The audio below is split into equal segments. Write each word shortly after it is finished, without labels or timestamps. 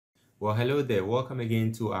Well, hello there. Welcome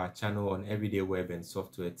again to our channel on everyday web and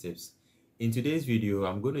software tips. In today's video,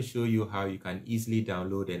 I'm going to show you how you can easily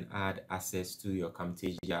download and add assets to your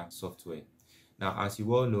Camtasia software. Now, as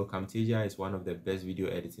you all know, Camtasia is one of the best video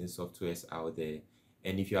editing softwares out there.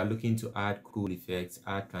 And if you are looking to add cool effects,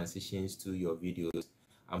 add transitions to your videos,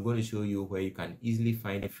 I'm going to show you where you can easily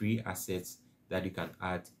find free assets that you can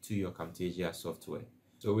add to your Camtasia software.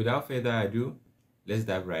 So without further ado, let's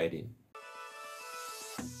dive right in.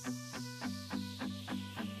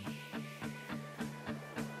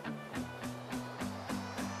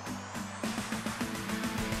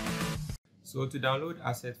 So to download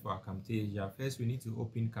assets for our Camtasia, first we need to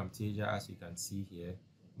open Camtasia. As you can see here,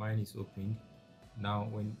 mine is opened. Now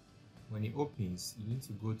when it opens, you need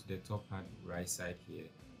to go to the top right side here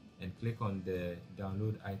and click on the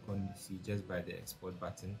download icon you see just by the export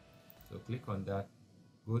button. So click on that,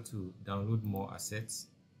 go to download more assets.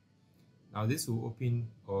 Now this will open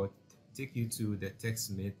or take you to the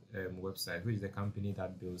Techsmith website, which is the company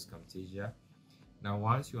that builds Camtasia. Now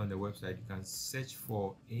once you're on the website, you can search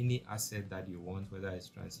for any asset that you want, whether it's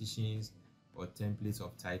transitions or templates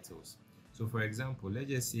of titles. So for example, let's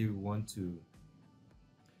just say we want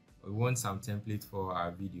some templates for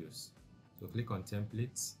our videos. So click on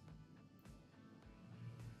templates.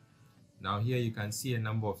 Now here you can see a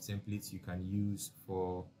number of templates you can use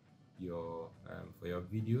for your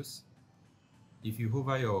videos. If you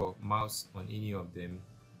hover your mouse on any of them,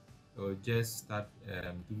 it will just start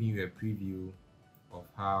giving you a preview of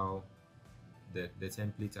how the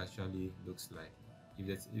template actually looks like.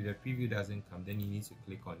 If the preview doesn't come, then you need to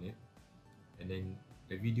click on it, and then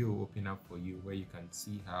the video will open up for you where you can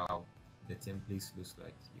see how the templates looks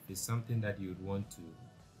like. If it's something that you would want to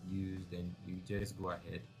use, then you just go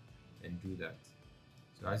ahead and do that.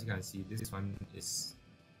 So as you can see, this one is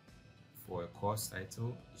for a course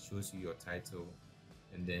title. It shows you your title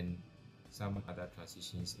and then some other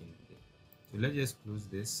transitions in there. So let's just close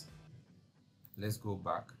this. Let's go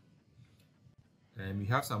back, and we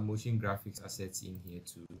have some motion graphics assets in here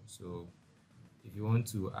too. So if you want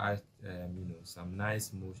to add some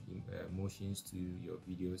nice motions to your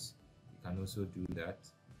videos, you can also do that.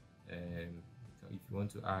 If you want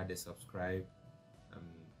to add a subscribe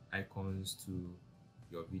icons to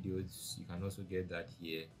your videos, you can also get that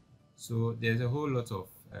here. So there's a whole lot of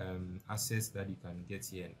assets that you can get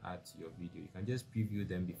here and add to your video. You can just preview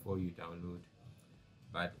them before you download.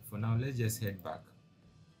 But for now, let's just head back,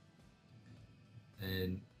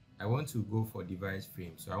 and I want to go for device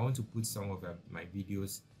frame. So I want to put some of my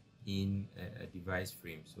videos in a device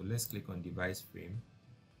frame. So let's click on device frame.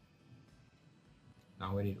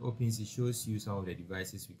 Now when it opens, it shows you some of the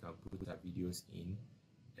devices we can put our videos in.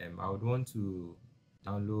 I would want to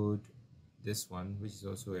download this one, which is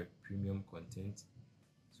also a premium content.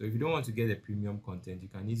 So if you don't want to get the premium content, you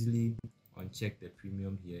can easily uncheck the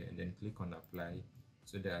premium here and then click on apply,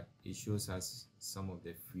 so that it shows us some of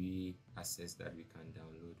the free assets that we can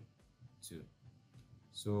download too.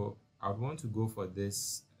 So I would want to go for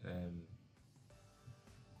this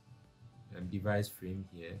device frame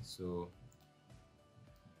here. So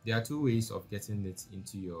there are two ways of getting it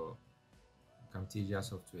into your Camtasia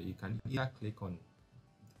software. You can either click on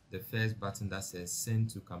the first button that says send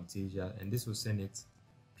to Camtasia, and this will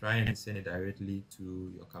try and send it directly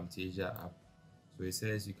to your Camtasia app. So it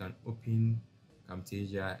says you can open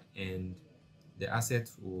Camtasia and the asset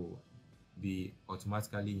will be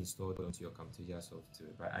automatically installed onto your Camtasia software.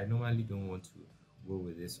 But I normally don't want to go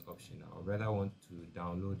with this option. I would rather want to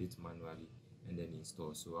download it manually and then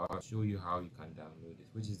install. So I'll show you how you can download it,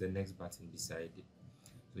 which is the next button beside it.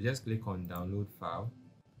 So just click on download file,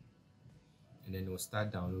 and then it will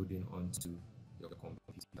start downloading onto your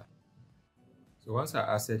computer. So once our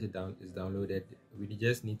asset is downloaded, we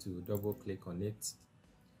just need to double click on it.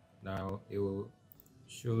 Now it will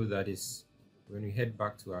show that when we head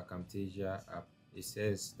back to our Camtasia app, it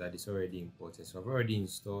says that it's already imported. So I've already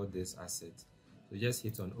installed this asset. So just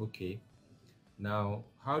hit on OK. Now,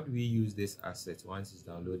 how do we use this asset once it's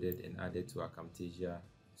downloaded and added to our Camtasia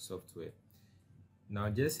software? Now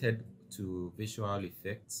just head to visual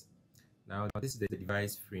effects. Now this is the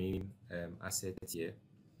device frame asset here.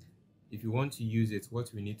 If you want to use it,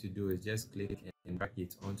 what we need to do is just click and drag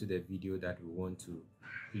it onto the video that we want to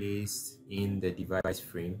place in the device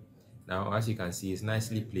frame. Now as you can see, it's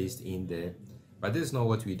nicely placed in there, but this is not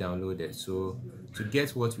what we downloaded. So to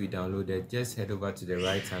get what we downloaded, just head over to the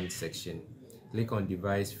right hand section, click on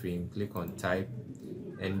device frame, click on type,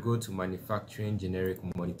 and go to manufacturing generic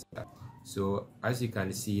monitor. So as you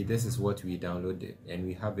can see, this is what we downloaded, and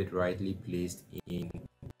we have it rightly placed in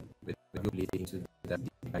with into that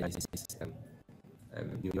device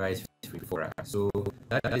device frame for us. So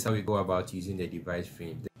that is how we go about using the device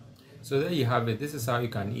frame. So there you have it. This is how you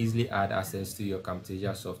can easily add assets to your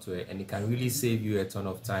Camtasia software, and it can really save you a ton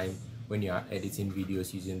of time when you are editing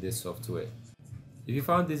videos using this software. If you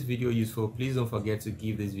found this video useful, please don't forget to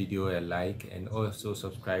give this video a like and also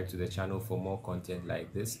subscribe to the channel for more content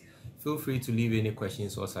like this. Feel free to leave any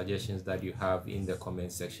questions or suggestions that you have in the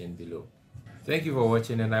comment section below. Thank you for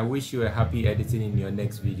watching, and I wish you a happy editing in your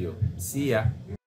next video. See ya!